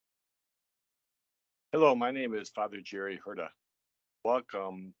Hello, my name is Father Jerry Herda.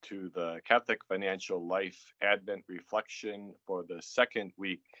 Welcome to the Catholic Financial Life Advent Reflection for the second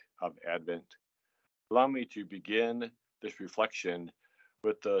week of Advent. Allow me to begin this reflection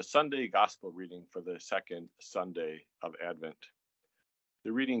with the Sunday Gospel reading for the second Sunday of Advent.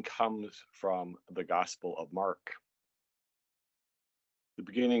 The reading comes from the Gospel of Mark. The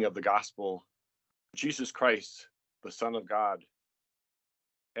beginning of the Gospel, Jesus Christ, the Son of God,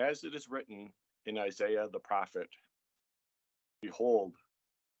 as it is written in Isaiah the prophet, "Behold,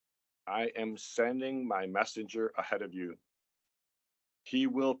 I am sending my messenger ahead of you. He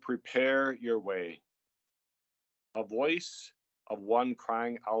will prepare your way." A voice of one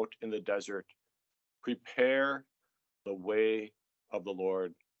crying out in the desert, "Prepare the way of the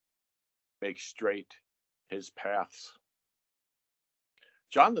Lord, make straight his paths."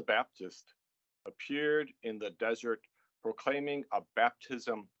 John the Baptist appeared in the desert proclaiming a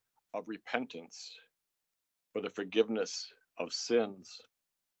baptism of repentance for the forgiveness of sins.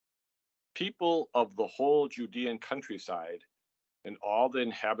 People of the whole Judean countryside and all the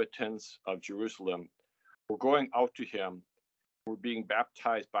inhabitants of Jerusalem were going out to him, were being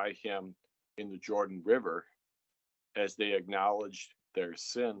baptized by him in the Jordan River as they acknowledged their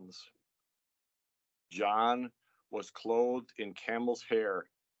sins. John was clothed in camel's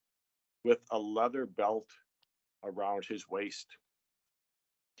hair with a leather belt around his waist.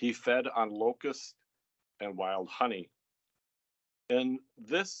 He fed on locusts and wild honey. And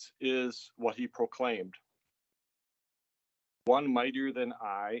this is what he proclaimed: "One mightier than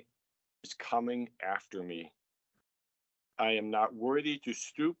I is coming after me. I am not worthy to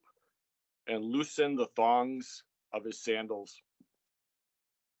stoop and loosen the thongs of his sandals.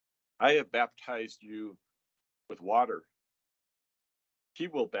 I have baptized you with water. He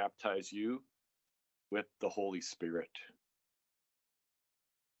will baptize you with the Holy Spirit."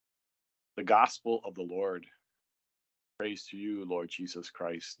 The Gospel of the Lord. Praise to you, Lord Jesus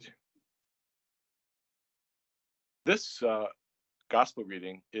Christ. This Gospel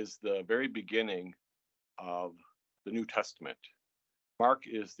reading is the very beginning of the New Testament. Mark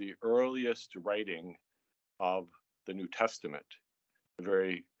is the earliest writing of the New Testament, the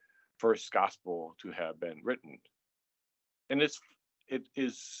very first Gospel to have been written. And it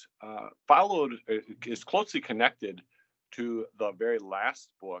is is closely connected to the very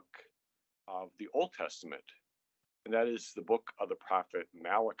last book of the Old Testament, and that is the book of the prophet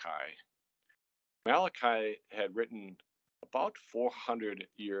Malachi. Malachi had written about 400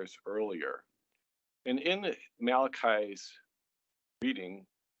 years earlier. And in Malachi's reading,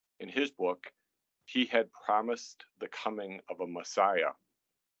 in his book, he had promised the coming of a Messiah.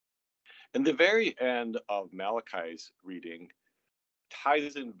 And the very end of Malachi's reading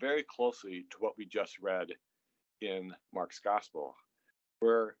ties in very closely to what we just read in Mark's Gospel,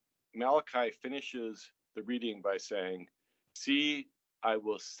 where Malachi finishes the reading by saying, "See, I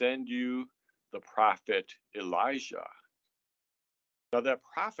will send you the prophet Elijah." Now, that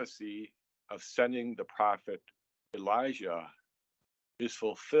prophecy of sending the prophet Elijah is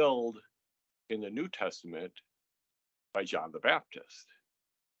fulfilled in the New Testament by John the Baptist.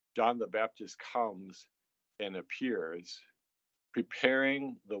 John the Baptist comes and appears,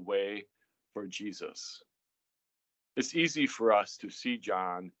 preparing the way for Jesus. It's easy for us to see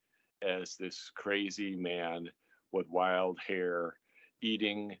John as this crazy man with wild hair,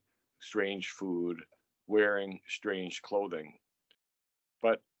 eating strange food, wearing strange clothing.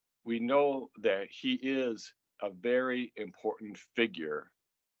 But we know that he is a very important figure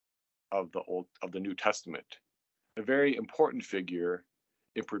of the New Testament, a very important figure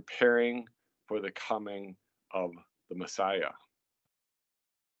in preparing for the coming of the Messiah.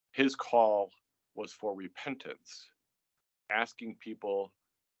 His call was for repentance, asking people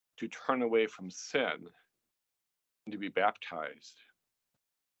to turn away from sin and to be baptized.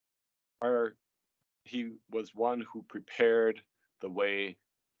 He was one who prepared the way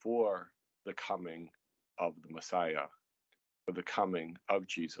for the coming of the Messiah, for the coming of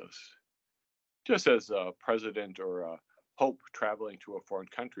Jesus. Just as a president or a pope traveling to a foreign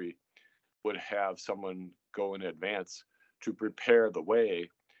country would have someone go in advance to prepare the way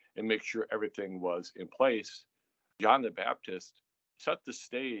and make sure everything was in place, John the Baptist set the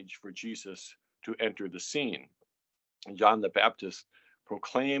stage for Jesus to enter the scene. And John the Baptist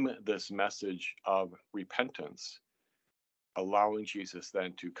proclaimed this message of repentance, allowing Jesus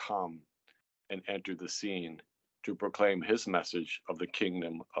then to come and enter the scene to proclaim his message of the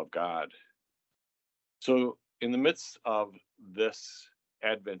kingdom of God. So, in the midst of this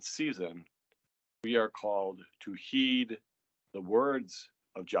Advent season, we are called to heed the words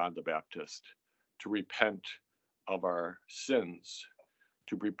of John the Baptist, to repent of our sins,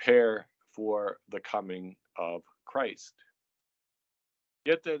 to prepare for the coming of Christ.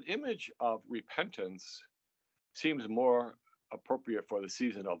 Yet the image of repentance seems more appropriate for the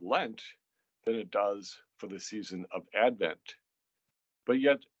season of Lent than it does for the season of Advent. But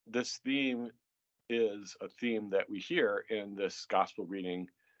yet, this theme is a theme that we hear in this gospel reading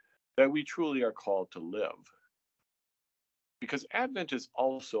that we truly are called to live. Because Advent is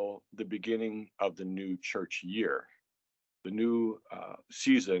also the beginning of the new church year, the new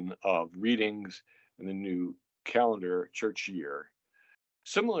season of readings and the new calendar church year.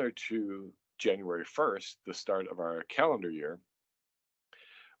 Similar to January 1st, the start of our calendar year,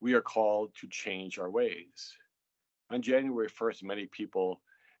 we are called to change our ways. On January 1st, many people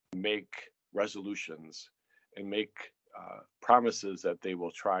make resolutions and make promises that they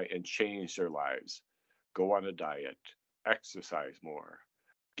will try and change their lives, go on a diet, exercise more,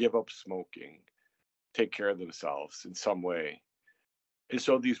 give up smoking, take care of themselves in some way. And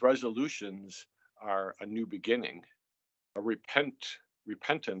so these resolutions are a new beginning, a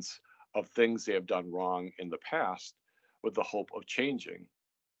repentance of things they have done wrong in the past with the hope of changing.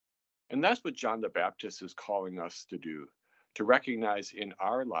 And that's what John the Baptist is calling us to do, to recognize in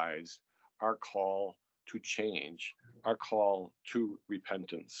our lives our call to change, our call to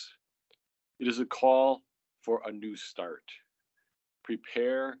repentance. It is a call for a new start.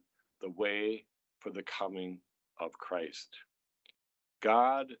 Prepare the way for the coming of Christ.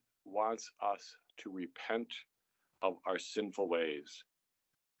 God wants us to repent of our sinful ways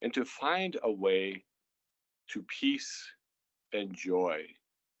and to find a way to peace and joy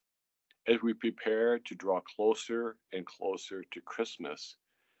as we prepare to draw closer and closer to Christmas.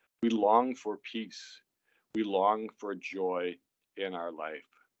 We long for peace. We long for joy in our life.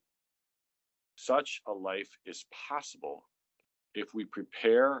 Such a life is possible if we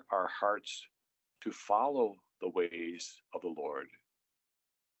prepare our hearts to follow the ways of the Lord.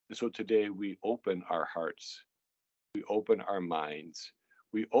 And so today we open our hearts, we open our minds,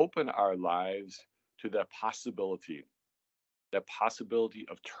 we open our lives to that possibility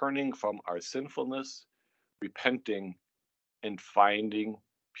of turning from our sinfulness, repenting, and finding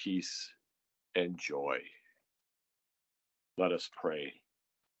peace and joy. Let us pray.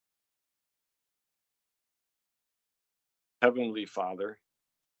 Heavenly Father,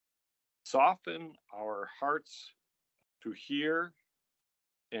 soften our hearts to hear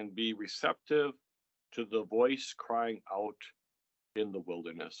and be receptive to the voice crying out in the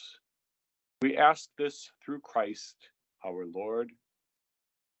wilderness. We ask this through Christ our Lord.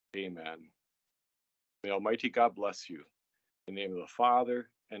 Amen. May Almighty God bless you. In the name of the Father,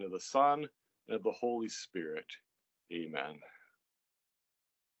 and of the Son, and of the Holy Spirit. Amen.